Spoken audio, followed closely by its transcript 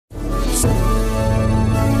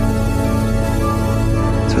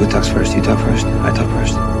talks first, you talk first, I talk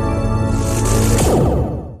first.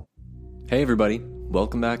 Hey everybody,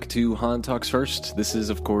 welcome back to Han Talks First. This is,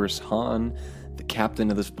 of course, Han, the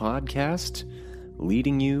captain of this podcast,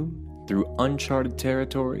 leading you through uncharted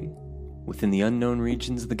territory within the unknown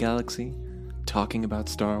regions of the galaxy, talking about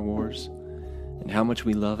Star Wars and how much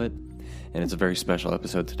we love it. And it's a very special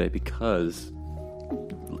episode today because,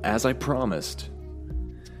 as I promised,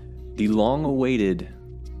 the long-awaited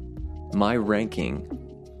my ranking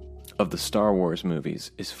of the Star Wars movies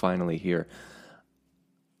is finally here.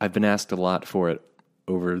 I've been asked a lot for it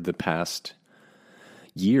over the past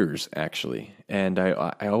years, actually, and I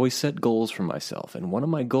always set goals for myself, and one of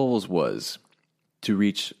my goals was to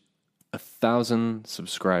reach 1,000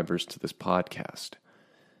 subscribers to this podcast.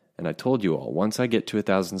 And I told you all, once I get to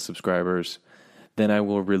 1,000 subscribers, then I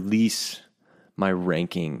will release my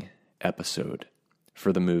ranking episode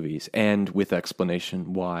for the movies, and with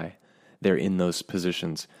explanation why they're in those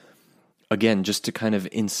positions. Again, just to kind of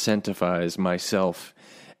incentivize myself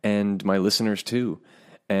and my listeners too.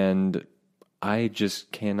 And I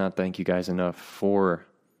just cannot thank you guys enough for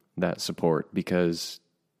that support, because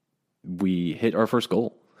we hit our first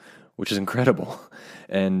goal, which is incredible.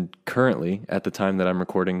 And currently, at the time that I'm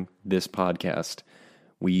recording this podcast,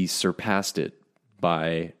 we surpassed it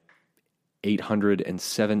by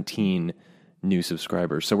 817 new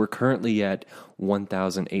subscribers. So we're currently at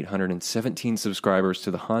 1,817 subscribers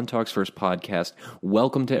to the Han Talks First podcast.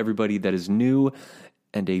 Welcome to everybody that is new,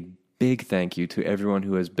 and a big thank you to everyone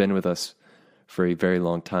who has been with us for a very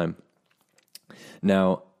long time.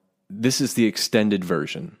 Now, this is the extended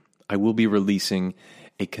version. I will be releasing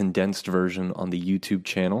a condensed version on the YouTube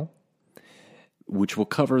channel, which will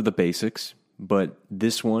cover the basics, but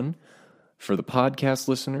this one, for the podcast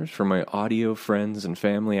listeners, for my audio friends and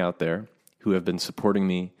family out there who have been supporting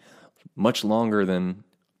me much longer than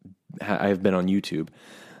I have been on YouTube,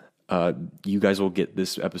 you guys will get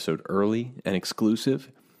this episode early and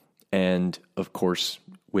exclusive, and of course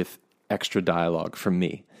with extra dialogue from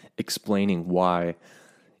me explaining why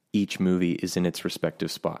each movie is in its respective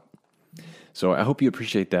spot. So I hope you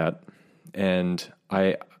appreciate that. And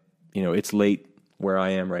it's late where I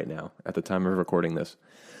am right now at the time of recording this,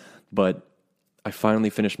 but I finally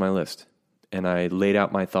finished my list and I laid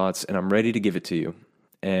out my thoughts, and I'm ready to give it to you.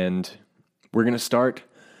 And we're going to start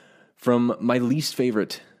from my least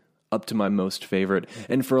favorite up to my most favorite.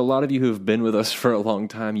 And for a lot of you who have been with us for a long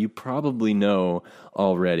time, you probably know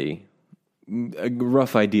already a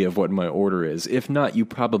rough idea of what my order is. If not, you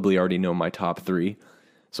probably already know my top three.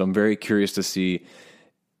 So I'm very curious to see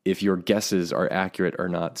if your guesses are accurate or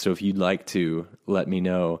not. So if you'd like to let me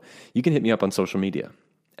know, you can hit me up on social media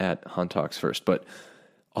at Han Talks First. But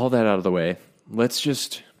all that out of the way, let's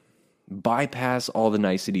just bypass all the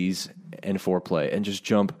niceties and foreplay and just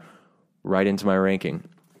jump right into my ranking.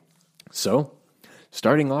 So,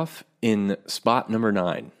 starting off in spot number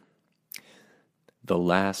 9, The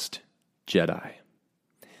Last Jedi.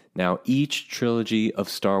 Now, each trilogy of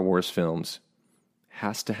Star Wars films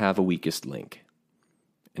has to have a weakest link.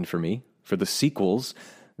 And for me, for the sequels,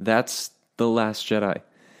 that's The Last Jedi.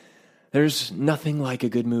 There's nothing like a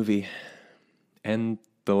good movie, and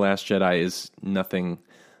The Last Jedi is nothing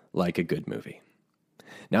like a good movie.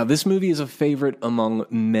 Now, this movie is a favorite among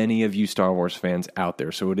many of you Star Wars fans out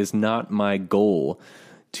there, so it is not my goal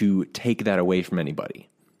to take that away from anybody.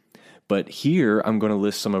 But here, I'm going to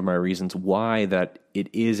list some of my reasons why that it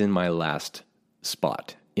is in my last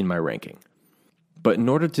spot in my ranking. But in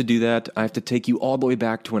order to do that, I have to take you all the way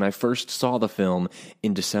back to when I first saw the film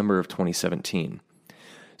in December of 2017.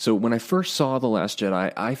 So when I first saw The Last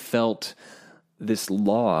Jedi, I felt this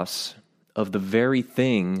loss of the very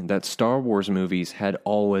thing that Star Wars movies had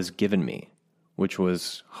always given me, which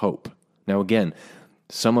was hope. Now again,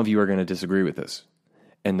 some of you are going to disagree with this,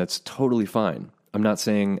 and that's totally fine. I'm not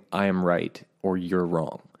saying I am right or you're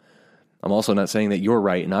wrong. I'm also not saying that you're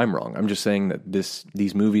right and I'm wrong. I'm just saying that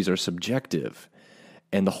these movies are subjective,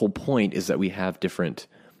 and the whole point is that we have different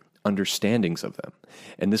understandings of them.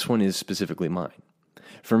 And this one is specifically mine.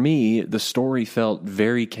 For me, the story felt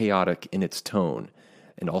very chaotic in its tone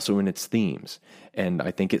and also in its themes, and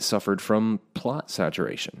I think it suffered from plot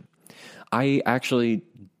saturation. I actually,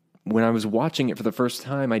 when I was watching it for the first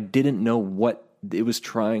time, I didn't know what it was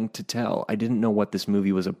trying to tell. I didn't know what this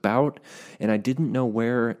movie was about, and I didn't know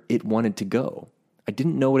where it wanted to go. I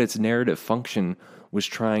didn't know what its narrative function was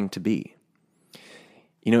trying to be.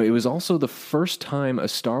 You know, it was also the first time a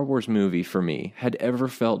Star Wars movie for me had ever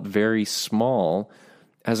felt very small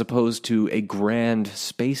as opposed to a grand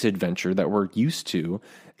space adventure that we're used to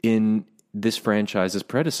in this franchise's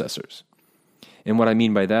predecessors. And what I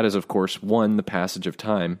mean by that is, of course, one, the passage of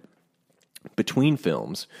time, between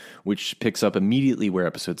films, which picks up immediately where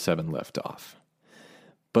episode 7 left off,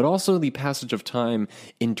 but also the passage of time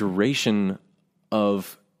in duration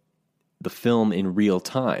of the film in real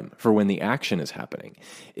time for when the action is happening.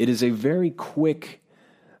 It is a very quick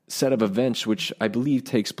set of events, which I believe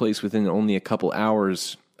takes place within only a couple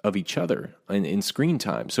hours of each other in screen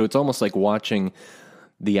time. So it's almost like watching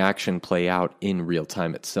the action play out in real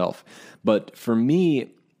time itself. But for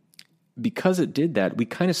me, because it did that, we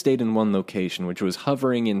kind of stayed in one location, which was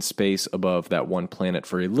hovering in space above that one planet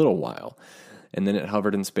for a little while. And then it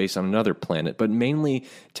hovered in space on another planet, but mainly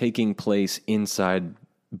taking place inside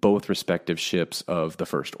both respective ships of the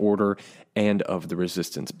First Order and of the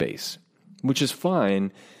Resistance base, which is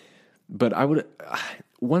fine. But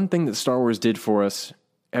one thing that Star Wars did for us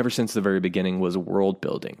ever since the very beginning was world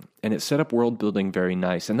building, and it set up world building very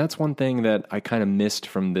nice. And that's one thing that I kind of missed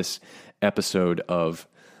from this episode of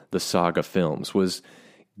the saga films, was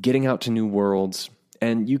getting out to new worlds.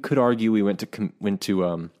 And you could argue we went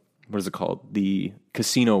to what is it called? The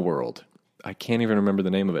Casino World. I can't even remember the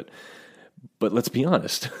name of it. But let's be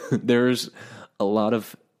honest, there's a lot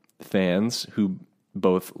of fans who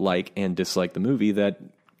both like and dislike the movie that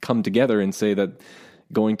come together and say that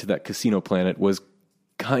going to that casino planet was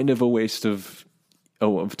kind of a waste of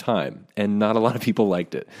time, and not a lot of people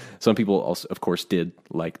liked it. Some people also, of course, did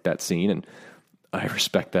like that scene, and I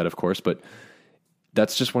respect that, of course, but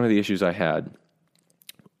that's just one of the issues I had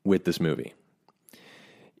with this movie.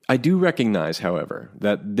 I do recognize, however,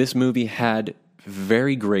 that this movie had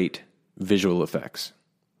very great visual effects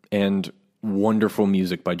and wonderful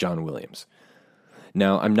music by John Williams.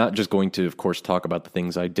 Now, I'm not just going to, of course, talk about the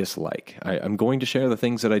things I dislike. I'm going to share the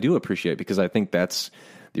things that I do appreciate, because I think that's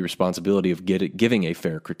the responsibility of giving a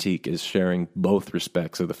fair critique, is sharing both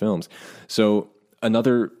respects of the films. So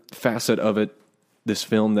another facet of this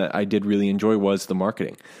film that I did really enjoy was the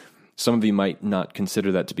marketing. Some of you might not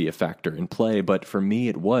consider that to be a factor in play, but for me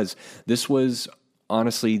it was. This was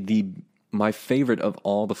honestly my favorite of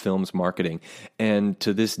all the film's marketing. And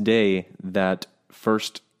to this day, that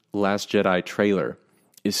first Last Jedi trailer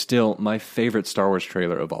is still my favorite Star Wars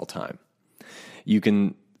trailer of all time. You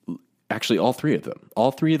can actually, all three of them,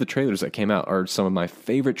 all three of the trailers that came out are some of my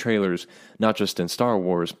favorite trailers, not just in Star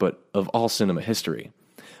Wars, but of all cinema history.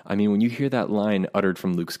 I mean, when you hear that line uttered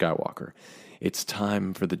from Luke Skywalker, "It's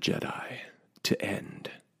time for the Jedi to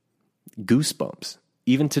end." Goosebumps.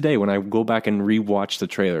 Even today, when I go back and rewatch the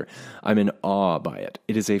trailer, I'm in awe by it.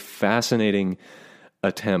 It is a fascinating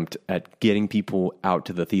attempt at getting people out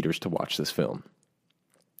to the theaters to watch this film.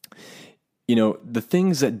 You know, the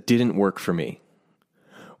things that didn't work for me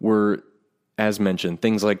were, as mentioned,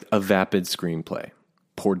 things like a vapid screenplay,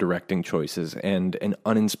 poor directing choices, and an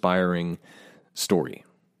uninspiring story.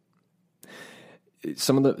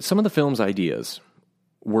 Some of the film's ideas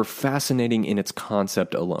were fascinating in its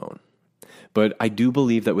concept alone, but I do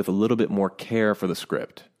believe that with a little bit more care for the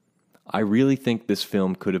script, I really think this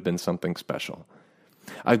film could have been something special.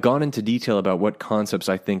 I've gone into detail about what concepts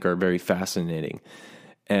I think are very fascinating,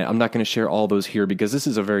 and I'm not going to share all those here because this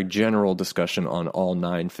is a very general discussion on all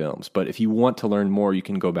 9 films. But if you want to learn more, you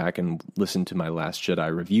can go back and listen to my Last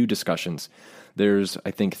Jedi review discussions. There's,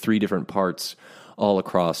 I think, 3 different parts all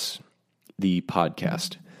across the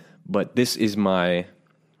podcast. But this is my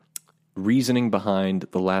reasoning behind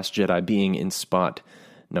The Last Jedi being in spot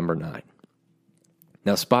number 9.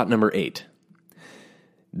 Now, spot number 8.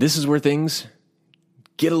 This is where things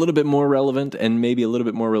get a little bit more relevant and maybe a little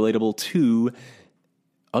bit more relatable to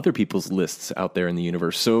other people's lists out there in the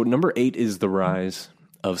universe. So number 8 is The Rise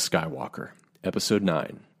of Skywalker, Episode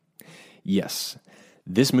 9. Yes,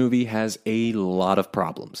 this movie has a lot of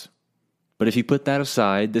problems. But if you put that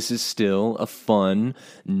aside, this is still a fun,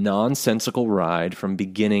 nonsensical ride from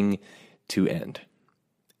beginning to end.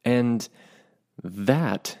 And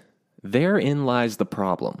therein lies the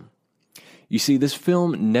problem. You see, this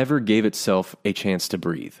film never gave itself a chance to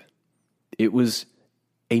breathe. It was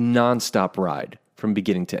a nonstop ride from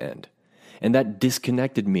beginning to end. And that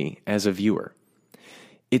disconnected me as a viewer.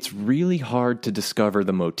 It's really hard to discover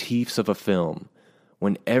the motifs of a film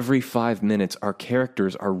when every 5 minutes our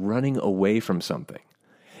characters are running away from something.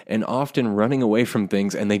 And often running away from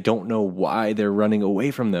things and they don't know why they're running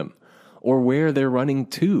away from them or where they're running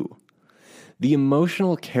to. The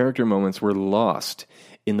emotional character moments were lost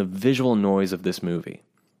in the visual noise of this movie.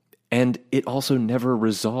 And it also never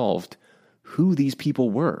resolved who these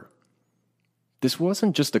people were. This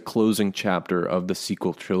wasn't just a closing chapter of the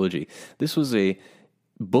sequel trilogy. This was a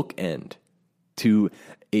bookend to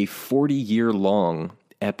a 40-year-long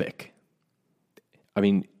epic. I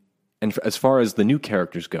mean, and as far as the new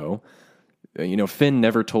characters go, Finn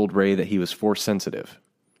never told Rey that he was Force sensitive.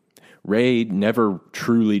 Rey never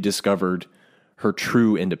truly discovered her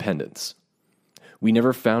true independence. We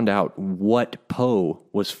never found out what Poe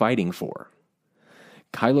was fighting for.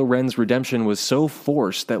 Kylo Ren's redemption was so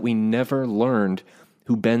forced that we never learned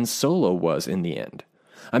who Ben Solo was in the end.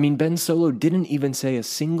 I mean, Ben Solo didn't even say a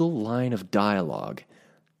single line of dialogue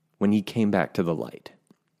when he came back to the light.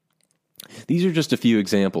 These are just a few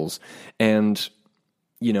examples, and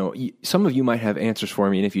some of you might have answers for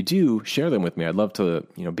me, and if you do, share them with me. I'd love to,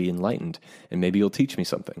 be enlightened, and maybe you'll teach me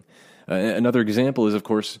something. Another example is, of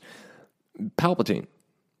course, Palpatine.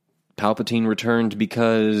 Palpatine returned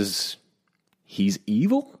because he's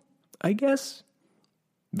evil, I guess?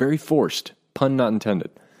 Very forced, pun not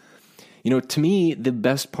intended. To me, the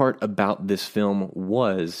best part about this film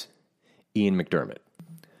was Ian McDiarmid,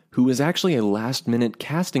 who was actually a last-minute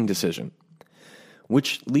casting decision,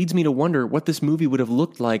 which leads me to wonder what this movie would have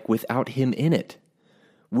looked like without him in it.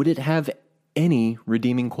 Would it have any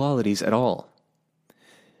redeeming qualities at all?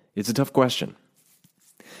 It's a tough question.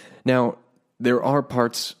 Now, there are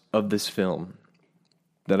parts of this film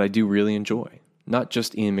that I do really enjoy. Not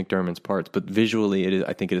just Ian McDiarmid's parts, but visually,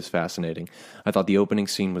 I think it is fascinating. I thought the opening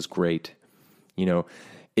scene was great.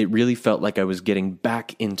 It really felt like I was getting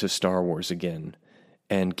back into Star Wars again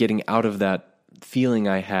and getting out of that feeling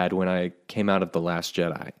I had when I came out of The Last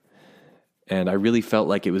Jedi. And I really felt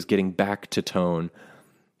like it was getting back to tone,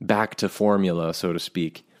 back to formula, so to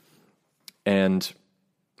speak. And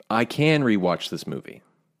I can rewatch this movie.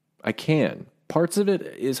 I can. Parts of it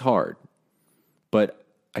is hard, but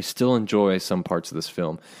I still enjoy some parts of this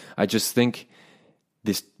film. I just think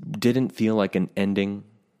this didn't feel like an ending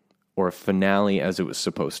or a finale as it was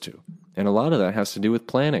supposed to. And a lot of that has to do with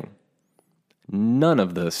planning. None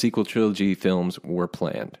of the sequel trilogy films were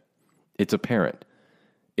planned. It's apparent.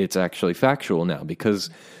 It's actually factual now because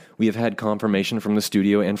we have had confirmation from the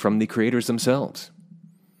studio and from the creators themselves,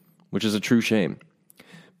 which is a true shame.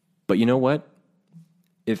 But you know what?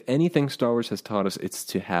 If anything Star Wars has taught us, it's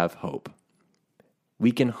to have hope.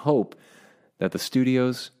 We can hope that the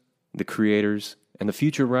studios, the creators, and the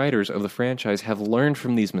future writers of the franchise have learned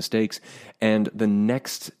from these mistakes, and the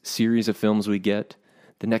next series of films we get,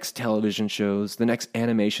 the next television shows, the next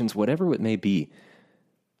animations, whatever it may be,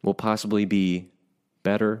 will possibly be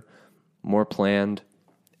better, more planned,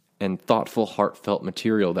 and thoughtful, heartfelt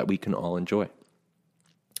material that we can all enjoy.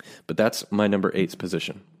 But that's my number 8's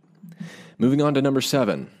position. Moving on to number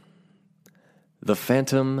 7, The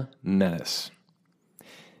Phantom Menace.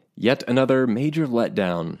 Yet another major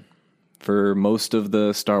letdown for most of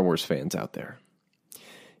the Star Wars fans out there.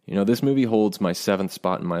 This movie holds my 7th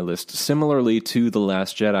spot in my list, similarly to The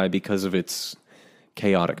Last Jedi because of its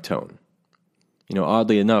chaotic tone.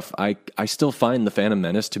 Oddly enough, I still find The Phantom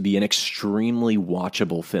Menace to be an extremely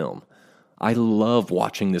watchable film. I love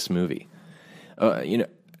watching this movie.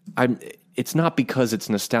 It's not because it's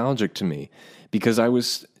nostalgic to me, because I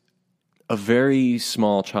was a very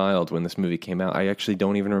small child when this movie came out. I actually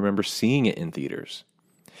don't even remember seeing it in theaters.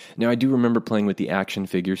 Now, I do remember playing with the action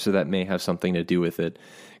figures, so that may have something to do with it,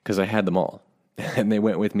 because I had them all, and they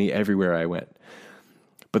went with me everywhere I went.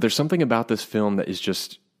 But there's something about this film that is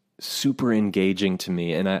just super engaging to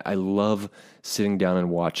me, and I love sitting down and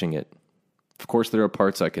watching it. Of course, there are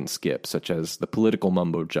parts I can skip, such as the political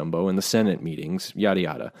mumbo-jumbo and the Senate meetings, yada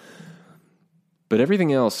yada. But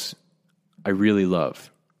everything else, I really love.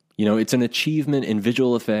 It's an achievement in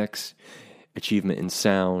visual effects, achievement in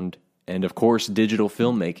sound, and of course, digital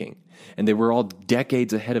filmmaking. And they were all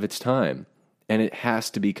decades ahead of its time, and it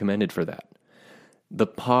has to be commended for that. The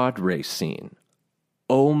pod race scene.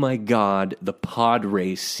 Oh my God, the pod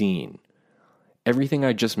race scene. Everything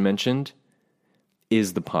I just mentioned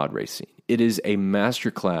is the pod race scene. It is a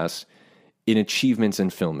masterclass in achievements in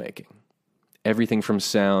filmmaking. Everything from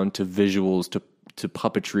sound to visuals to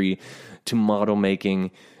puppetry to model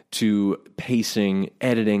making to pacing,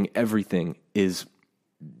 editing, everything is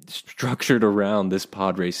structured around this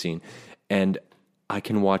pod race scene. And I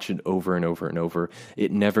can watch it over and over and over.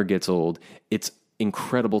 It never gets old. It's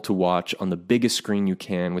incredible to watch on the biggest screen you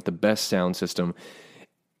can with the best sound system.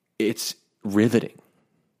 It's riveting.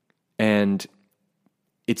 And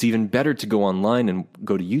it's even better to go online and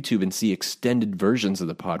go to YouTube and see extended versions of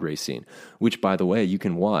the pod race scene, which, by the way, you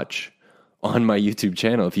can watch on my YouTube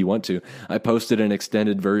channel if you want to. I posted an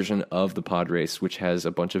extended version of the pod race, which has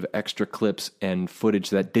a bunch of extra clips and footage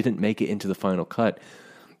that didn't make it into the final cut.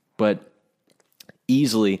 But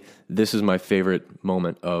easily, this is my favorite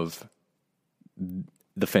moment of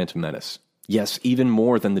The Phantom Menace. Yes, even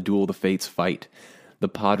more than the Duel of the Fates fight. The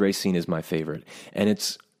pod race scene is my favorite. And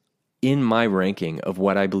it's in my ranking of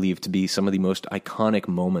what I believe to be some of the most iconic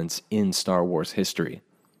moments in Star Wars history.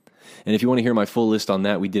 And if you want to hear my full list on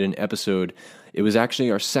that, we did an episode. It was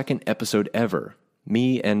actually our second episode ever.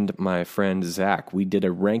 Me and my friend Zach, we did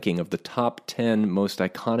a ranking of the top 10 most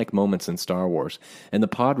iconic moments in Star Wars, and the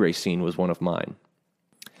pod race scene was one of mine.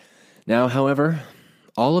 Now, however,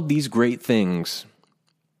 all of these great things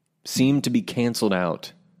seem to be canceled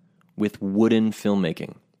out with wooden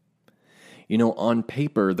filmmaking. You know, on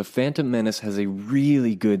paper, The Phantom Menace has a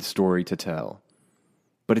really good story to tell,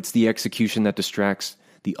 but it's the execution that distracts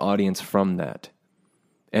the audience from that.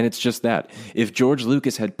 And it's just that. If George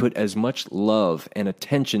Lucas had put as much love and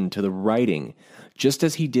attention to the writing, just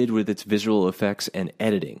as he did with its visual effects and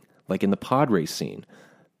editing, like in the pod race scene,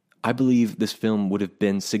 I believe this film would have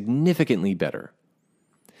been significantly better.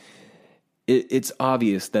 It's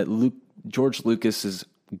obvious that George Lucas's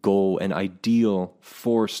goal and ideal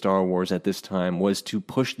for Star Wars at this time was to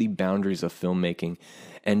push the boundaries of filmmaking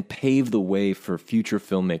and pave the way for future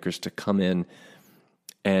filmmakers to come in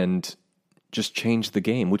and just change the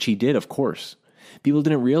game, which he did, of course. People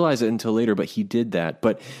didn't realize it until later, but he did that.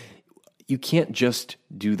 But you can't just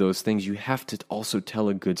do those things. You have to also tell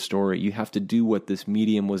a good story. You have to do what this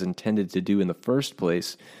medium was intended to do in the first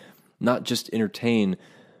place, not just entertain,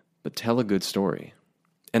 but tell a good story.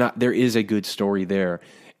 And there is a good story there.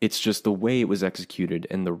 It's just the way it was executed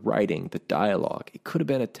and the writing, the dialogue. It could have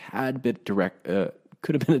been a tad bit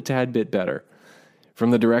better.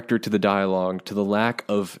 From the director to the dialogue to the lack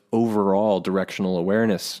of overall directional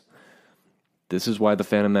awareness. This is why The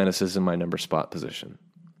Phantom Menace is in my number spot position.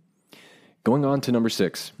 Going on to number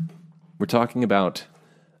 6, we're talking about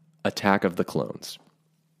Attack of the Clones.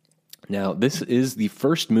 Now, this is the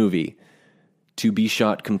first movie to be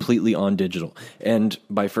shot completely on digital. And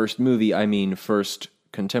by first movie, I mean first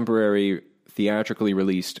contemporary, theatrically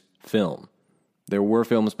released film. There were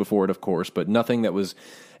films before it, of course, but nothing that was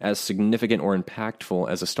as significant or impactful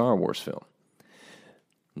as a Star Wars film.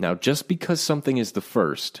 Now, just because something is the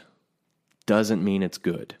first doesn't mean it's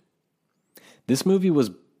good. This movie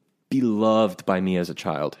was beloved by me as a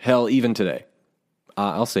child. Hell, even today.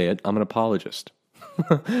 I'll say it, I'm an apologist.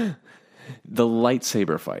 The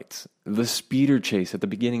lightsaber fights, the speeder chase at the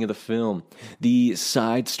beginning of the film, the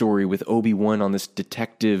side story with Obi-Wan on this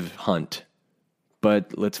detective hunt.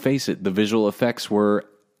 But let's face it, the visual effects were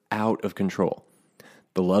out of control.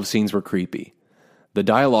 The love scenes were creepy. The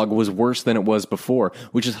dialogue was worse than it was before,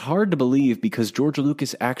 which is hard to believe because George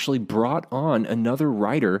Lucas actually brought on another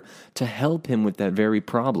writer to help him with that very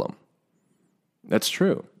problem. That's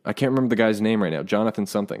true. I can't remember the guy's name right now, Jonathan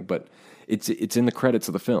something, but it's in the credits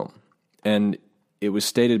of the film. And it was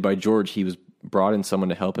stated by George he was brought in someone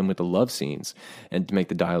to help him with the love scenes and to make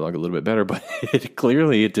the dialogue a little bit better, but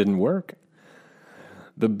clearly it didn't work.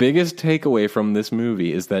 The biggest takeaway from this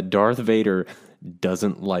movie is that Darth Vader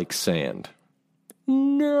doesn't like sand.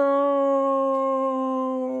 No!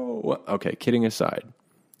 Okay, kidding aside.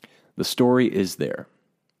 The story is there.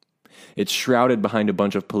 It's shrouded behind a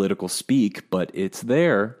bunch of political speak, but it's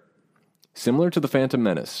there. Similar to The Phantom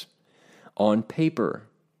Menace. On paper,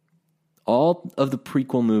 all of the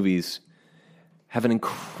prequel movies have an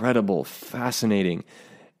incredible, fascinating,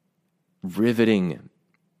 riveting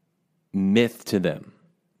myth to them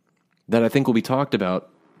that I think will be talked about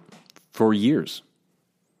for years.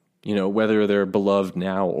 You know, whether they're beloved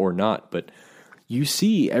now or not. But you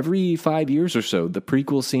see, every 5 years or so, the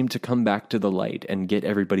prequels seem to come back to the light and get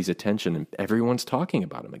everybody's attention, and everyone's talking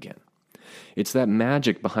about them again. It's that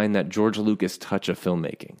magic behind that George Lucas touch of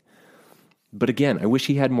filmmaking. But again, I wish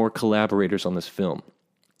he had more collaborators on this film,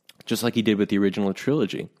 just like he did with the original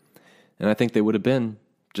trilogy. And I think they would have been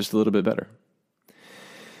just a little bit better.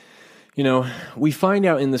 You know, we find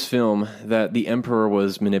out in this film that the Emperor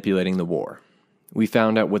was manipulating the war. We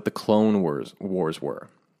found out what the Clone Wars were.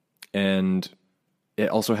 And it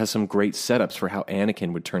also has some great setups for how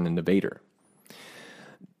Anakin would turn into Vader.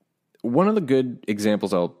 One of the good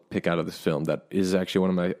examples I'll pick out of this film that is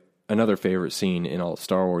actually another favorite scene in all of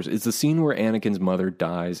Star Wars is the scene where Anakin's mother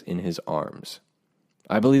dies in his arms.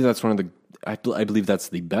 I believe that's I believe that's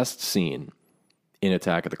the best scene in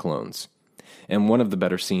Attack of the Clones. And one of the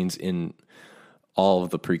better scenes in all of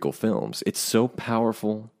the prequel films. It's so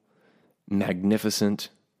powerful, magnificent,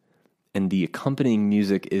 and the accompanying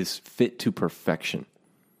music is fit to perfection.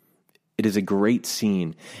 It is a great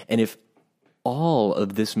scene. And if all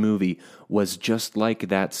of this movie was just like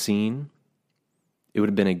that scene, it would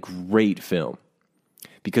have been a great film.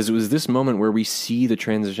 Because it was this moment where we see the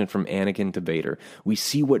transition from Anakin to Vader. We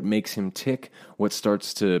see what makes him tick, what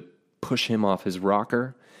starts to push him off his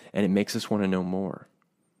rocker, and it makes us want to know more.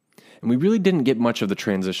 And we really didn't get much of the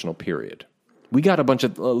transitional period. We got a bunch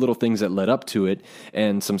of little things that led up to it,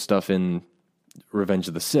 and some stuff in Revenge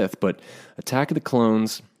of the Sith, but Attack of the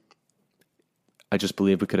Clones I just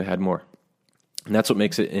believe we could have had more. And that's what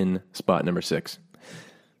makes it in spot number 6.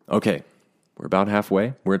 Okay, we're about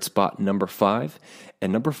halfway. We're at spot number 5.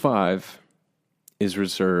 And number 5 is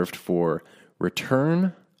reserved for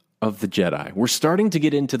Return of the Jedi. We're starting to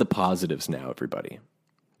get into the positives now, everybody.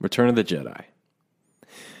 Return of the Jedi.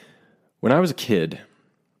 When I was a kid,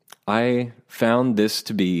 I found this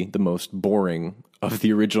to be the most boring of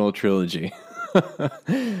the original trilogy.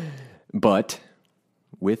 But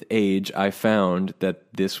with age, I found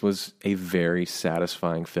that this was a very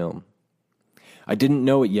satisfying film. I didn't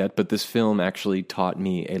know it yet, but this film actually taught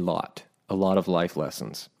me a lot of life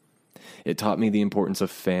lessons. It taught me the importance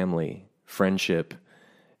of family, friendship,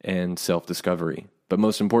 and self-discovery. But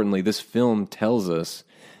most importantly, this film tells us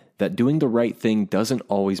that doing the right thing doesn't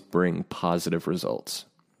always bring positive results,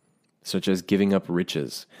 such as giving up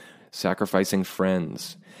riches, sacrificing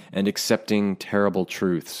friends, and accepting terrible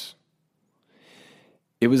truths.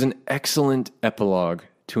 It was an excellent epilogue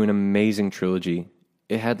to an amazing trilogy.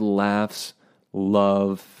 It had laughs,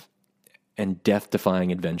 love, and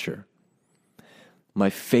death-defying adventure.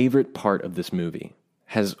 My favorite part of this movie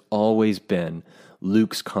has always been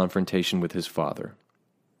Luke's confrontation with his father.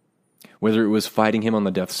 Whether it was fighting him on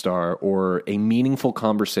the Death Star or a meaningful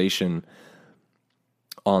conversation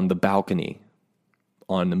on the balcony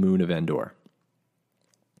on the moon of Endor.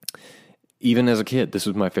 Even as a kid, this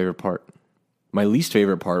was my favorite part. My least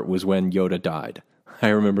favorite part was when Yoda died. I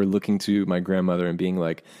remember looking to my grandmother and being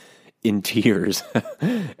like in tears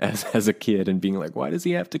as a kid and being like, why does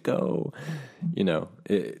he have to go? You know,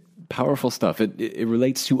 powerful stuff. It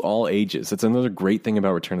relates to all ages. That's another great thing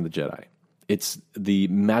about Return of the Jedi. It's the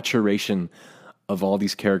maturation of all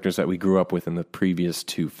these characters that we grew up with in the previous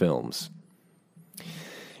 2 films.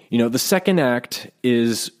 You know, the second act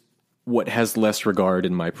is what has less regard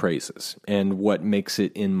in my praises and what makes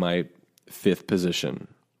it in my 5th position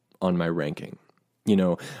on my ranking. You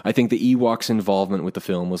know, I think the Ewoks' involvement with the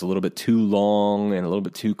film was a little bit too long and a little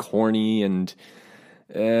bit too corny and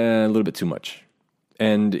a little bit too much.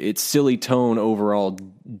 And its silly tone overall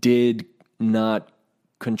did not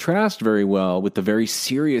contrast very well with the very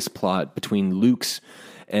serious plot between Luke's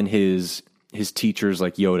and his teachers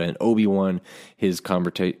like Yoda and Obi-Wan, his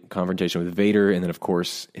confrontation with Vader, and then, of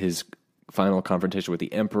course, his final confrontation with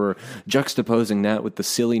the Emperor. Juxtaposing that with the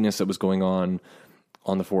silliness that was going on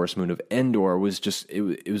the forest moon of Endor was just,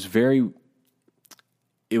 it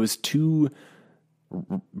was too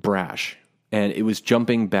brash, and it was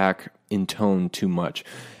jumping back in tone too much.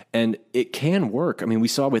 And it can work. I mean, we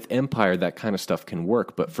saw with Empire that kind of stuff can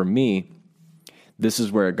work, but for me, this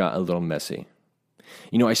is where it got a little messy.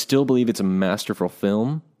 You know, I still believe it's a masterful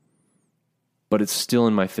film, but it's still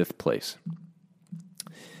in my 5th place.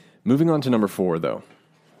 Moving on to number 4, though.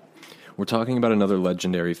 We're talking about another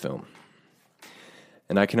legendary film.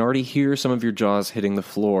 And I can already hear some of your jaws hitting the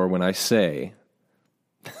floor when I say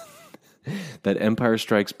that Empire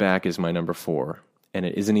Strikes Back is my number 4, and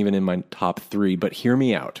it isn't even in my top 3, but hear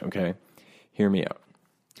me out, okay? Hear me out.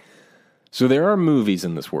 So there are movies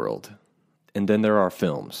in this world, and then there are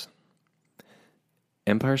films.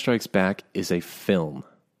 Empire Strikes Back is a film.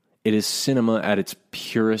 It is cinema at its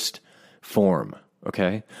purest form,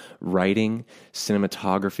 okay? Writing,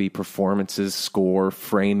 cinematography, performances, score,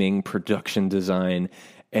 framing, production design,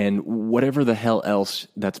 and whatever the hell else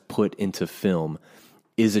that's put into film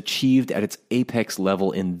is achieved at its apex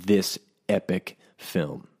level in this epic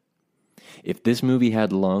film. If this movie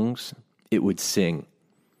had lungs, it would sing.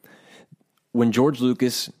 When George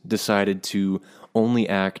Lucas decided to only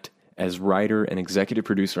act as writer and executive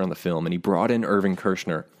producer on the film, and he brought in Irvin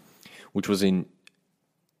Kershner, which was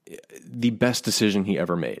the best decision he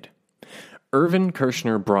ever made. Irvin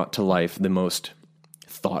Kershner brought to life the most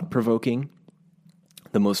thought-provoking,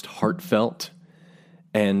 the most heartfelt,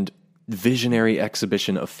 and visionary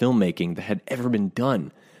exhibition of filmmaking that had ever been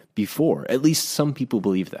done before. At least some people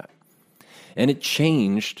believe that. And it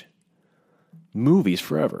changed movies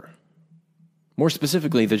forever. More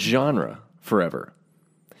specifically, the genre forever.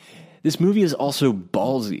 This movie is also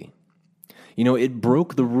ballsy. You know, it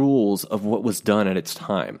broke the rules of what was done at its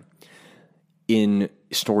time in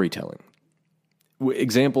storytelling.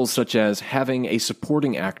 Examples such as having a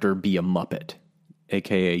supporting actor be a Muppet,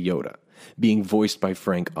 aka Yoda, being voiced by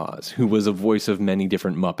Frank Oz, who was a voice of many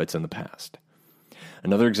different Muppets in the past.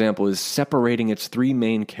 Another example is separating its 3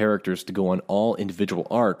 main characters to go on all individual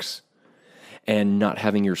arcs and not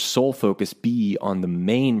having your sole focus be on the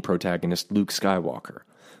main protagonist, Luke Skywalker.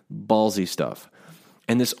 Ballsy stuff.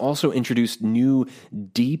 And this also introduced new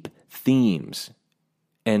deep themes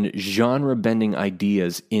and genre-bending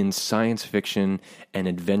ideas in science fiction and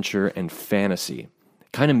adventure and fantasy,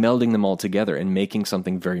 kind of melding them all together and making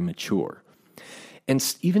something very mature.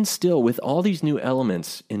 And even still, with all these new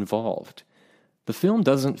elements involved, the film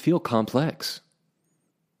doesn't feel complex.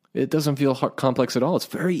 It doesn't feel complex at all. It's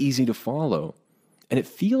very easy to follow. And it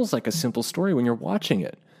feels like a simple story when you're watching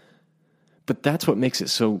it. But that's what makes it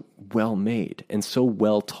so well made and so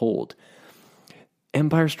well told.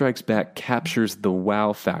 Empire Strikes Back captures the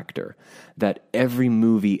wow factor that every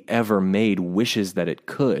movie ever made wishes that it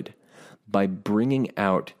could by bringing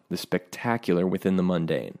out the spectacular within the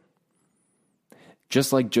mundane.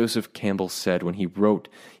 Just like Joseph Campbell said when he wrote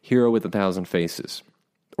Hero with a Thousand Faces,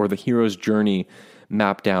 or the hero's journey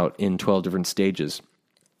mapped out in 12 different stages,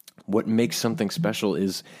 what makes something special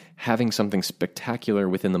is having something spectacular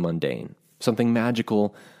within the mundane, something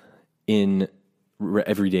magical in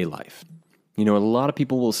everyday life. You know, a lot of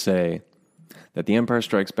people will say that The Empire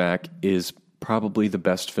Strikes Back is probably the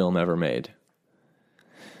best film ever made.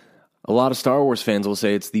 A lot of Star Wars fans will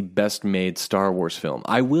say it's the best made Star Wars film.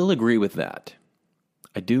 I will agree with that.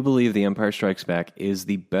 I do believe The Empire Strikes Back is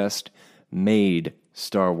the best made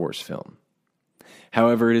Star Wars film.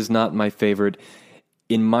 However, it is not my favorite.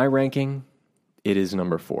 In my ranking, it is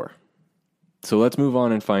number 4. So let's move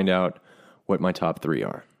on and find out what my top 3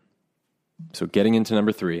 are. So getting into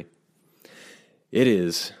number 3, it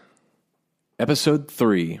is Episode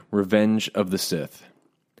 3, Revenge of the Sith.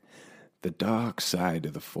 The dark side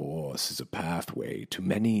of the Force is a pathway to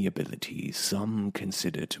many abilities some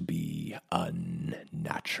consider to be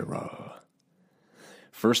unnatural.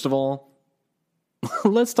 First of all,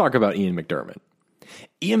 let's talk about Ian McDiarmid.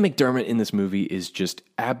 Ian McDiarmid in this movie is just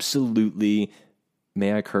absolutely,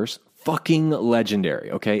 may I curse, fucking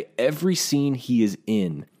legendary, okay? Every scene he is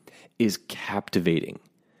in is captivating.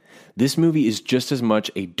 This movie is just as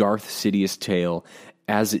much a Darth Sidious tale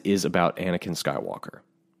as it is about Anakin Skywalker.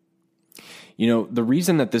 You know, the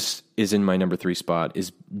reason that this is in my number 3 spot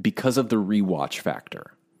is because of the rewatch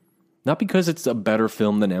factor. Not because it's a better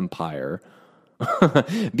film than Empire,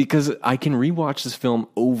 because I can rewatch this film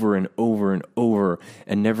over and over and over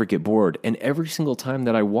and never get bored. And every single time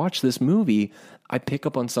that I watch this movie, I pick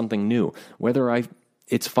up on something new. Whether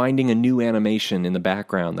it's finding a new animation in the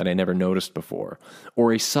background that I never noticed before,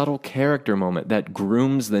 or a subtle character moment that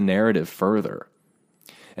grooms the narrative further.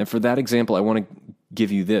 And for that example, I want to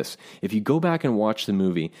give you this. If you go back and watch the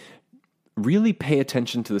movie, really pay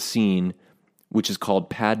attention to the scene which is called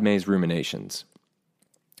Padme's Ruminations.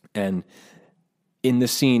 And in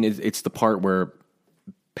this scene, it's the part where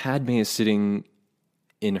Padme is sitting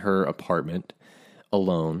in her apartment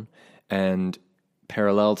alone, and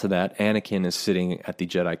parallel to that, Anakin is sitting at the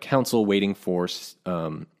Jedi Council waiting for,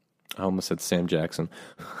 I almost said Sam Jackson,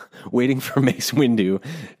 waiting for Mace Windu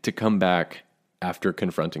to come back after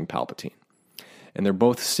confronting Palpatine. And they're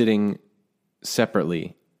both sitting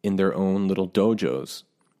separately in their own little dojos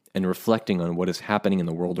and reflecting on what is happening in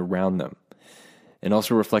the world around them. And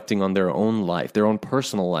also reflecting on their own life, their own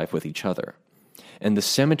personal life with each other. And the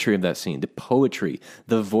symmetry of that scene, the poetry,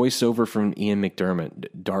 the voiceover from Ian McDiarmid,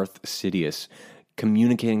 Darth Sidious,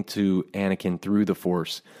 communicating to Anakin through the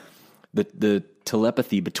Force, the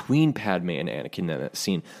telepathy between Padme and Anakin in that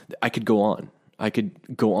scene. I could go on. I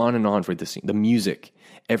could go on and on for this scene. The music,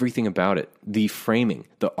 everything about it, the framing,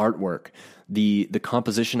 the artwork, the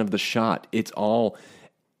composition of the shot, it's all,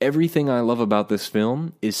 everything I love about this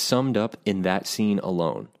film is summed up in that scene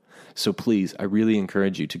alone. So please, I really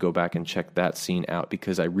encourage you to go back and check that scene out,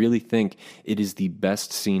 because I really think it is the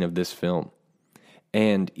best scene of this film,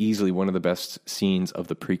 and easily one of the best scenes of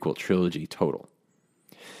the prequel trilogy total.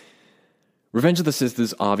 Revenge of the Sith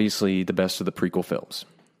is obviously the best of the prequel films.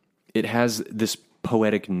 It has this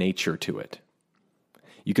poetic nature to it.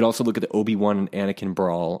 You could also look at the Obi-Wan and Anakin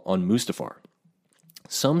brawl on Mustafar.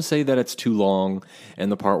 Some say that it's too long,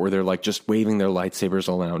 and the part where they're like just waving their lightsabers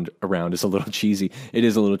around is a little cheesy. It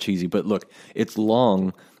is a little cheesy, but look, it's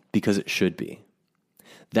long because it should be.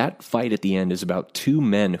 That fight at the end is about two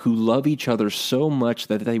men who love each other so much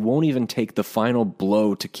that they won't even take the final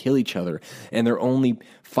blow to kill each other, and they're only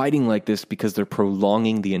fighting like this because they're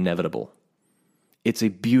prolonging the inevitable. It's a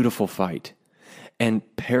beautiful fight. And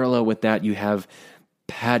parallel with that, you have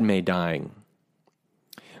Padme dying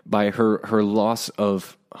by her loss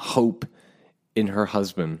of hope in her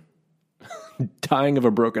husband. Dying of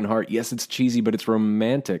a broken heart. Yes, it's cheesy, but it's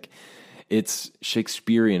romantic. It's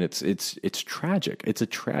Shakespearean. It's tragic. It's a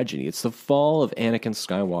tragedy. It's the fall of Anakin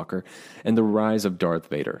Skywalker and the rise of Darth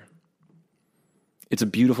Vader. It's a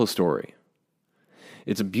beautiful story.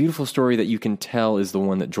 It's a beautiful story that you can tell is the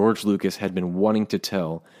one that George Lucas had been wanting to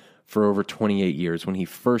tell for over 28 years when he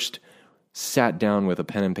first sat down with a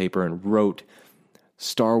pen and paper and wrote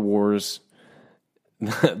Star Wars,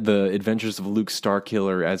 The Adventures of Luke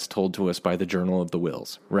Starkiller as told to us by the Journal of the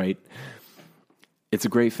Whills, right? It's a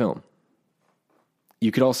great film.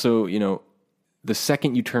 You could also, the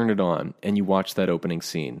second you turn it on and you watch that opening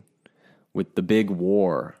scene with the big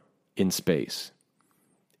war in space,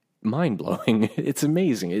 mind-blowing. It's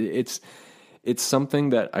amazing. It's something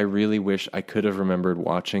that I really wish I could have remembered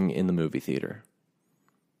watching in the movie theater.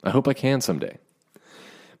 I hope I can someday.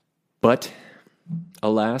 But,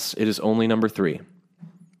 alas, it is only number 3.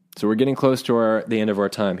 So we're getting close to the end of our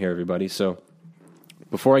time here, everybody. So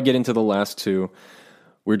before I get into the last 2,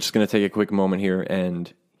 we're just going to take a quick moment here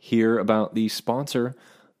and hear about the sponsor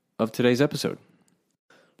of today's episode.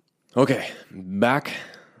 Okay, back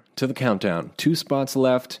to the countdown. 2 spots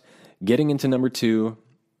left. Getting into number 2,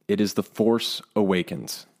 it is The Force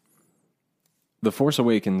Awakens. The Force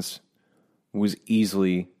Awakens was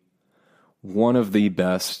easily one of the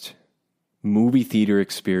best movie theater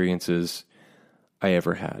experiences I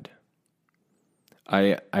ever had.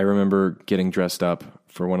 I remember getting dressed up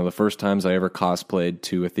for one of the first times I ever cosplayed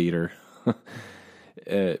to a theater.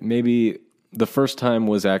 Maybe the first time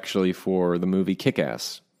was actually for the movie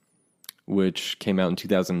Kick-Ass, which came out in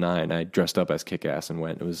 2009. I dressed up as Kick-Ass and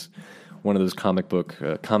went. It was one of those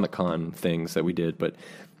Comic-Con things that we did. But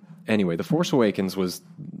anyway, The Force Awakens was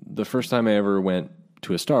the first time I ever went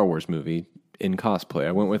to a Star Wars movie in cosplay.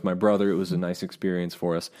 I went with my brother. It was a nice experience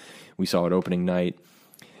for us. We saw it opening night.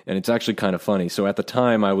 And it's actually kind of funny. So at the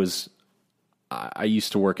time, I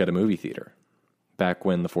used to work at a movie theater back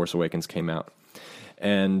when The Force Awakens came out.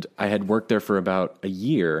 And I had worked there for about a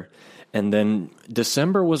year. And then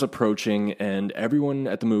December was approaching, and everyone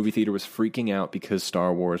at the movie theater was freaking out because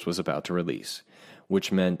Star Wars was about to release,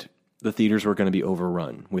 which meant the theaters were going to be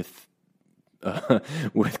overrun with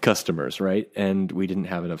customers, right? And we didn't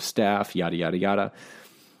have enough staff, yada, yada, yada.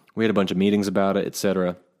 We had a bunch of meetings about it,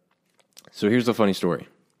 etc. So here's the funny story.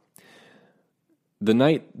 The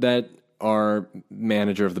night that our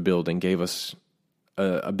manager of the building gave us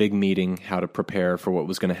a big meeting, how to prepare for what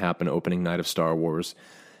was going to happen opening night of Star Wars,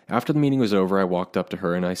 after the meeting was over, I walked up to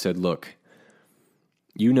her and I said, look,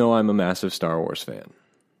 you know I'm a massive Star Wars fan.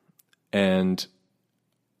 And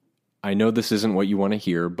I know this isn't what you want to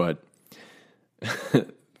hear, but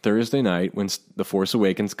Thursday night when The Force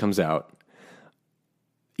Awakens comes out,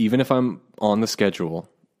 even if I'm on the schedule,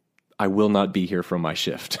 I will not be here from my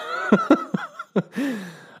shift.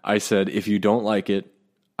 I said, if you don't like it,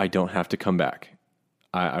 I don't have to come back.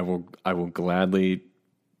 I will gladly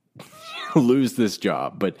lose this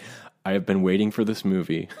job, but I have been waiting for this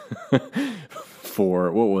movie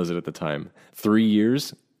for, what was it at the time? 3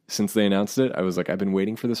 years since they announced it. I was like, I've been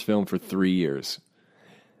waiting for this film for 3 years.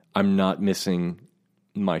 I'm not missing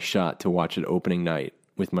my shot to watch it opening night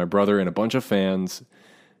with my brother and a bunch of fans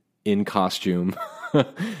in costume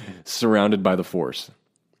surrounded by the Force.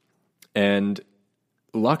 And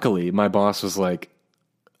luckily, my boss was like,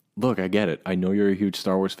 look, I get it. I know you're a huge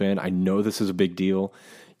Star Wars fan. I know this is a big deal.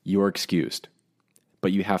 You are excused.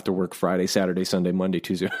 But you have to work Friday, Saturday, Sunday, Monday,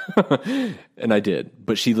 Tuesday. And I did.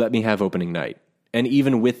 But she let me have opening night. And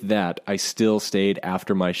even with that, I still stayed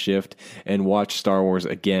after my shift and watched Star Wars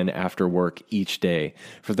again after work each day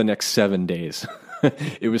for the next 7 days.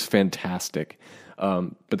 It was fantastic. But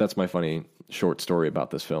that's my funny short story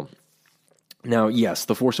about this film. Now, yes,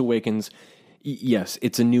 The Force Awakens, yes,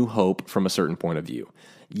 it's a new hope from a certain point of view.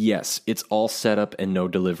 Yes, it's all setup and no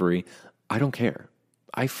delivery. I don't care.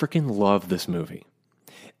 I freaking love this movie.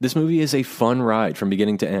 This movie is a fun ride from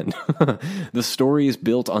beginning to end. The story is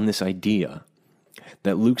built on this idea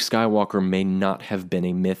that Luke Skywalker may not have been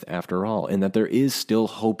a myth after all, and that there is still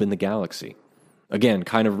hope in the galaxy. Again,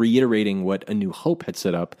 kind of reiterating what A New Hope had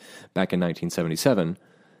set up back in 1977,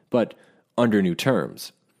 but under new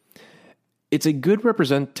terms. It's a good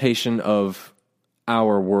representation of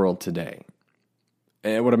our world today.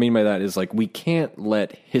 And what I mean by that is, like, we can't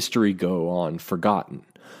let history go on forgotten,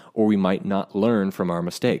 or we might not learn from our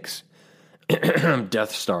mistakes.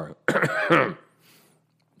 Death Star.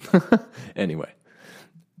 Anyway.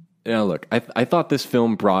 Now, look, I thought this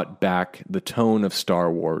film brought back the tone of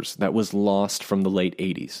Star Wars that was lost from the late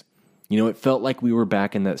 80s. You know, it felt like we were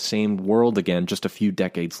back in that same world again just a few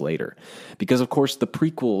decades later. Because, of course, the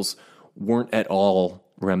prequels weren't at all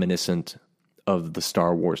reminiscent of the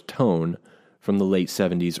Star Wars tone from the late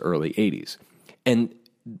 70s, early 80s. And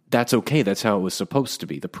that's okay. That's how it was supposed to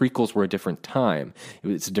be. The prequels were a different time.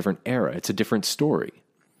 It's a different era. It's a different story.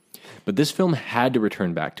 But this film had to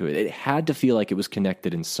return back to it. It had to feel like it was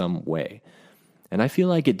connected in some way. And I feel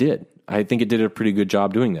like it did. I think it did a pretty good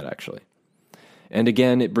job doing that, actually. And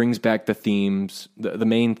again, it brings back the themes, the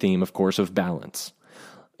main theme, of course, of balance.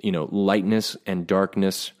 You know, lightness and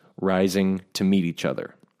darkness rising to meet each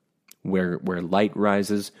other. Where light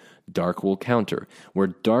rises, dark will counter. Where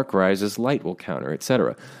dark rises, light will counter,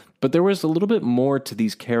 etc. But there was a little bit more to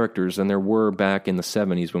these characters than there were back in the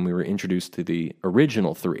 70s when we were introduced to the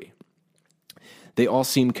original three. They all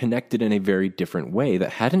seem connected in a very different way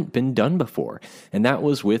that hadn't been done before, and that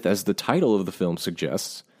was with, as the title of the film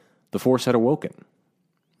suggests, the Force had awoken.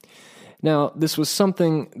 Now, this was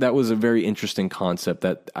something that was a very interesting concept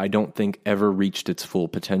that I don't think ever reached its full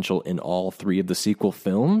potential in all three of the sequel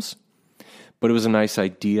films, but it was a nice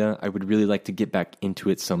idea. I would really like to get back into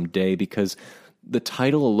it someday because the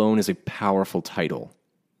title alone is a powerful title.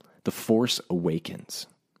 The Force Awakens.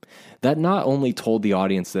 That not only told the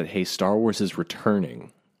audience that, hey, Star Wars is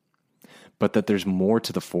returning, but that there's more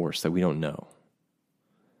to the Force that we don't know.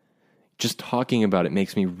 Just talking about it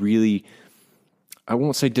makes me really, I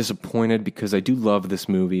won't say disappointed because I do love this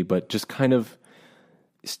movie, but just kind of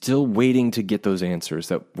still waiting to get those answers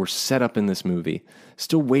that were set up in this movie.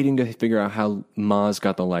 Still waiting to figure out how Maz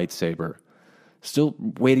got the lightsaber. Still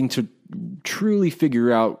waiting to truly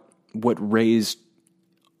figure out what Rey's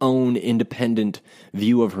own independent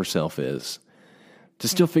view of herself is. To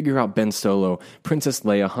still figure out Ben Solo, Princess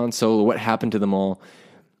Leia, Han Solo, what happened to them all.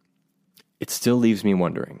 It still leaves me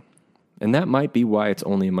wondering. And that might be why it's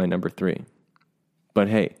only in my number 3. But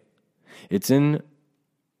hey,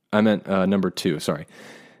 number 2, sorry.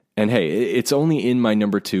 And hey, it's only in my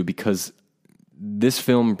number 2 because this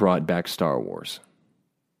film brought back Star Wars.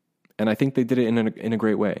 And I think they did it in a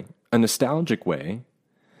great way. A nostalgic way,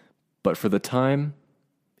 but for the time,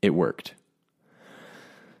 it worked.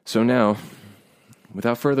 So now,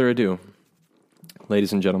 without further ado,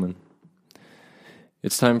 ladies and gentlemen,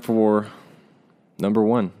 it's time for number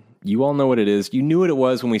 1. You all know what it is. You knew what it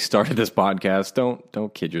was when we started this podcast.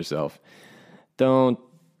 Don't kid yourself. Don't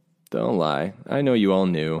lie. I know you all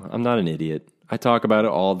knew. I'm not an idiot. I talk about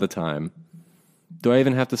it all the time. Do I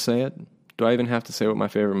even have to say it? Do I even have to say what my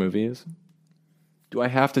favorite movie is? Do I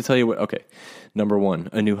have to tell you what? Okay. Number 1,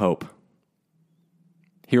 A New Hope.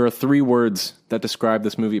 Here are 3 words that describe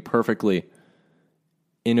this movie perfectly.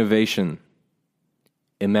 Innovation,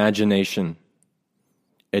 imagination,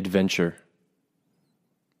 adventure.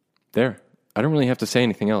 There. I don't really have to say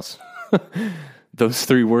anything else. Those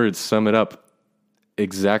 3 words sum it up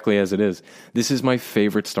exactly as it is. This is my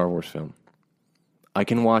favorite Star Wars film. I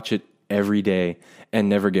can watch it every day and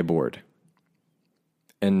never get bored.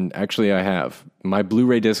 And actually I have. My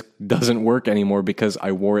Blu-ray disc doesn't work anymore because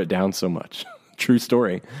I wore it down so much. True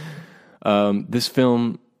story. This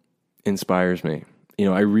film inspires me. You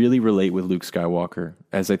know, I really relate with Luke Skywalker,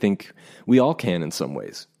 as I think we all can in some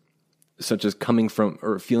ways. Such as coming from,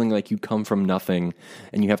 or feeling like you come from nothing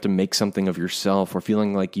and you have to make something of yourself, or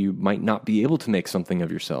feeling like you might not be able to make something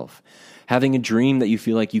of yourself. Having a dream that you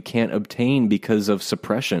feel like you can't obtain because of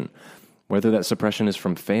suppression, whether that suppression is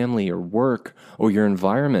from family or work or your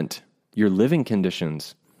environment, your living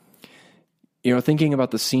conditions. You know, thinking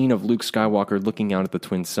about the scene of Luke Skywalker looking out at the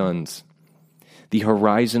twin suns, the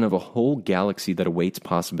horizon of a whole galaxy that awaits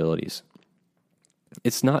possibilities.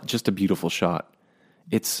 It's not just a beautiful shot.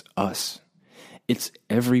 It's us. It's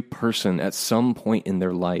every person at some point in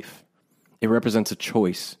their life. It represents a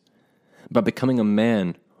choice about becoming a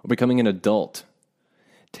man or becoming an adult,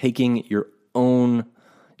 taking your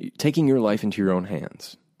life into your own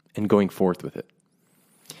hands and going forth with it.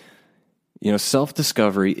 You know,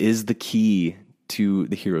 self-discovery is the key to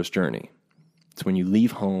the hero's journey. It's when you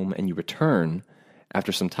leave home and you return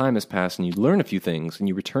after some time has passed and you learn a few things and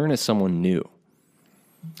you return as someone new.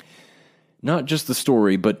 Not just the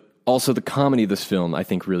story, but also the comedy of this film, I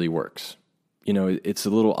think, really works. You know, it's a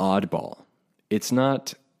little oddball. It's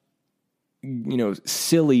not, you know,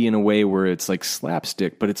 silly in a way where it's like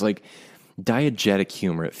slapstick, but it's like diegetic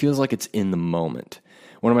humor. It feels like it's in the moment.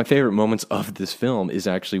 One of my favorite moments of this film is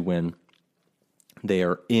actually when they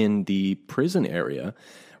are in the prison area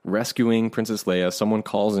rescuing Princess Leia. Someone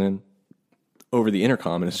calls in over the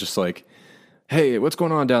intercom and it's just like, hey, what's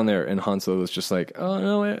going on down there? And Han Solo is just like, oh,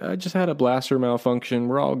 no, I just had a blaster malfunction.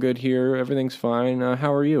 We're all good here. Everything's fine.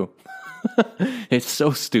 How are you? It's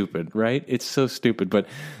so stupid, right? It's so stupid, but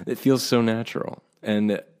it feels so natural.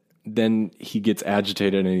 And then he gets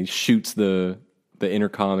agitated and he shoots the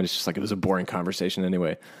intercom and it's just like, it was a boring conversation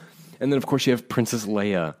anyway. And then, of course, you have Princess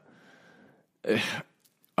Leia.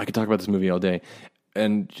 I could talk about this movie all day.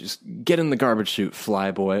 And just get in the garbage chute,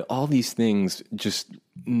 Flyboy. All these things just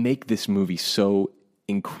make this movie so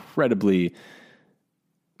incredibly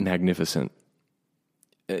magnificent.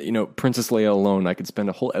 You know, Princess Leia alone, I could spend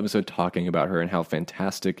a whole episode talking about her and how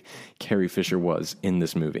fantastic Carrie Fisher was in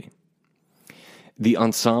this movie. The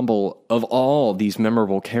ensemble of all these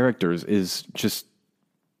memorable characters is just,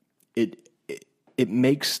 it It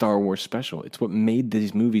makes Star Wars special. It's what made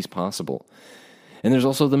these movies possible. And there's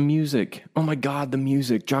also the music. Oh my God, the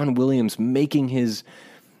music. John Williams making his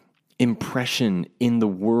impression in the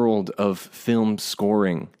world of film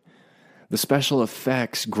scoring. The special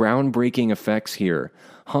effects, groundbreaking effects here.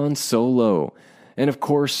 Han Solo. And of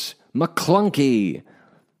course, McClunky.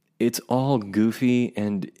 It's all goofy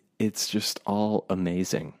and it's just all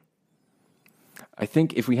amazing. I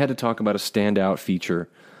think if we had to talk about a standout feature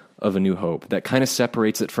of A New Hope that kind of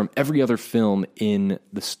separates it from every other film in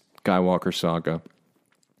the Skywalker saga,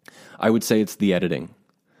 I would say it's the editing.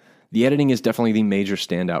 The editing is definitely the major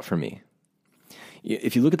standout for me.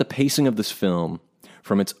 If you look at the pacing of this film,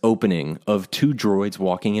 from its opening of two droids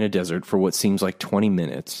walking in a desert for what seems like 20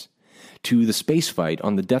 minutes, to the space fight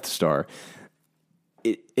on the Death Star,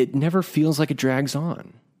 it never feels like it drags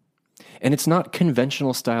on. And it's not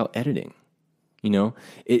conventional style editing. You know,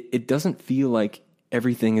 it doesn't feel like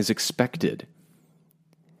everything is expected.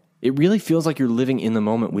 It really feels like you're living in the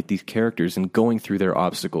moment with these characters and going through their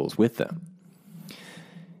obstacles with them.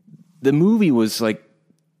 The movie was like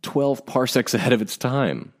 12 parsecs ahead of its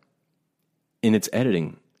time in its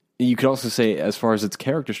editing. You could also say as far as its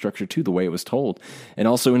character structure too, the way it was told, and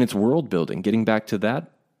also in its world building, getting back to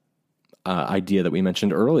that idea that we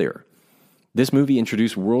mentioned earlier. This movie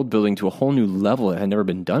introduced world building to a whole new level that had never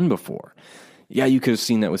been done before. Yeah, you could have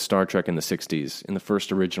seen that with Star Trek in the 60s, in the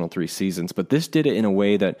first original 3 seasons, but this did it in a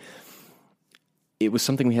way that it was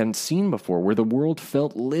something we hadn't seen before, where the world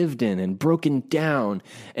felt lived in and broken down,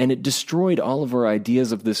 and it destroyed all of our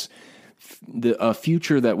ideas of a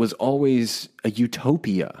future that was always a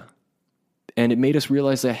utopia. And it made us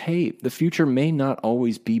realize that, hey, the future may not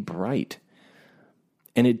always be bright.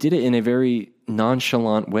 And it did it in a very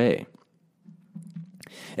nonchalant way.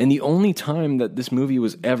 And the only time that this movie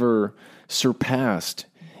was ever surpassed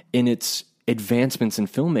in its advancements in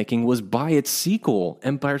filmmaking was by its sequel,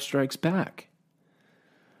 Empire Strikes Back.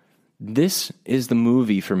 This is the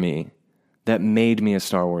movie for me that made me a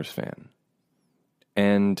Star Wars fan.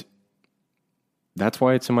 And that's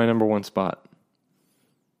why it's in my number one spot.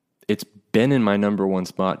 It's been in my number one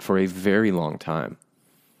spot for a very long time.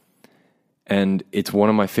 And it's one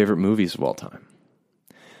of my favorite movies of all time.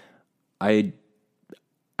 I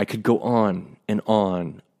could go on and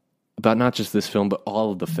on about not just this film, but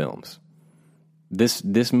all of the films.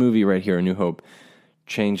 This movie right here, A New Hope,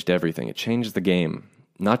 changed everything. It changed the game,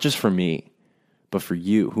 not just for me, but for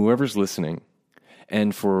you, whoever's listening,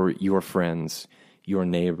 and for your friends, your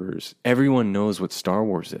neighbors. Everyone knows what Star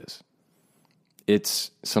Wars is. It's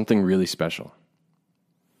something really special.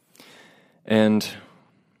 And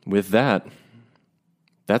with that,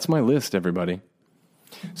 that's my list, everybody.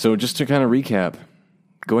 So just to kind of recap,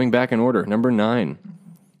 going back in order, number 9,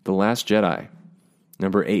 The Last Jedi.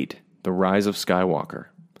 Number 8, The Rise of Skywalker.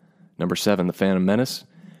 Number 7, The Phantom Menace.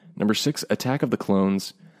 Number 6, Attack of the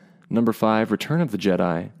Clones. Number 5, Return of the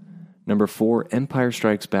Jedi. Number 4, Empire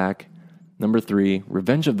Strikes Back. Number 3,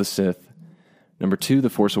 Revenge of the Sith. Number 2, The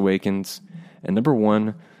Force Awakens. And number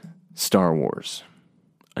 1, Star Wars,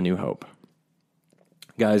 A New Hope.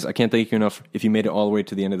 Guys, I can't thank you enough if you made it all the way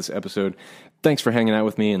to the end of this episode. Thanks for hanging out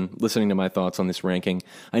with me and listening to my thoughts on this ranking.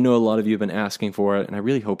 I know a lot of you have been asking for it, and I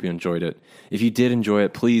really hope you enjoyed it. If you did enjoy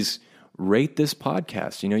it, please rate this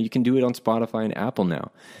podcast. You know, you can do it on Spotify and Apple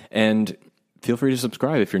now. And feel free to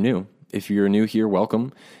subscribe if you're new. If you're new here,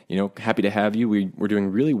 welcome. You know, happy to have you. We're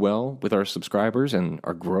doing really well with our subscribers and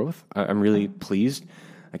our growth. I'm really pleased.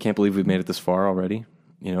 I can't believe we've made it this far already.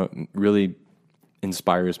 You know, it really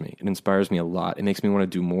inspires me. It inspires me a lot. It makes me want to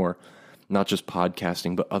do more, not just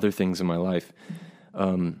podcasting, but other things in my life.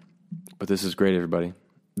 But this is great, everybody.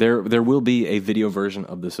 There will be a video version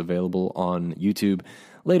of this available on YouTube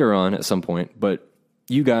later on at some point. But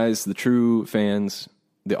you guys, the true fans,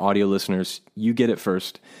 the audio listeners, you get it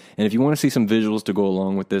first. And if you want to see some visuals to go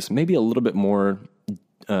along with this, maybe a little bit more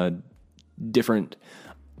different,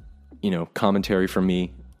 commentary from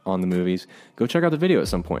me on the movies, go check out the video at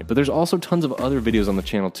some point. But there's also tons of other videos on the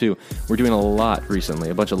channel too. We're doing a lot recently.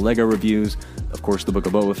 A bunch of Lego reviews, of course, the Book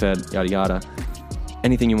of Boba Fett, yada yada.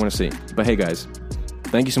 Anything you want to see. But hey guys,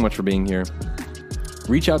 thank you so much for being here.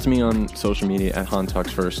 Reach out to me on social media at Han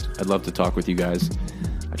Talks First. I'd love to talk with you guys.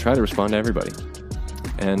 I try to respond to everybody.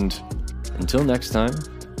 And until next time,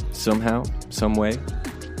 somehow, some way,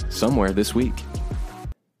 somewhere this week,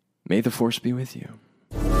 may the Force be with you.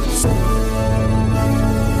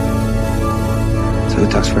 So who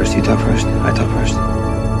talks first? You talk first? I talk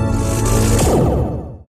first.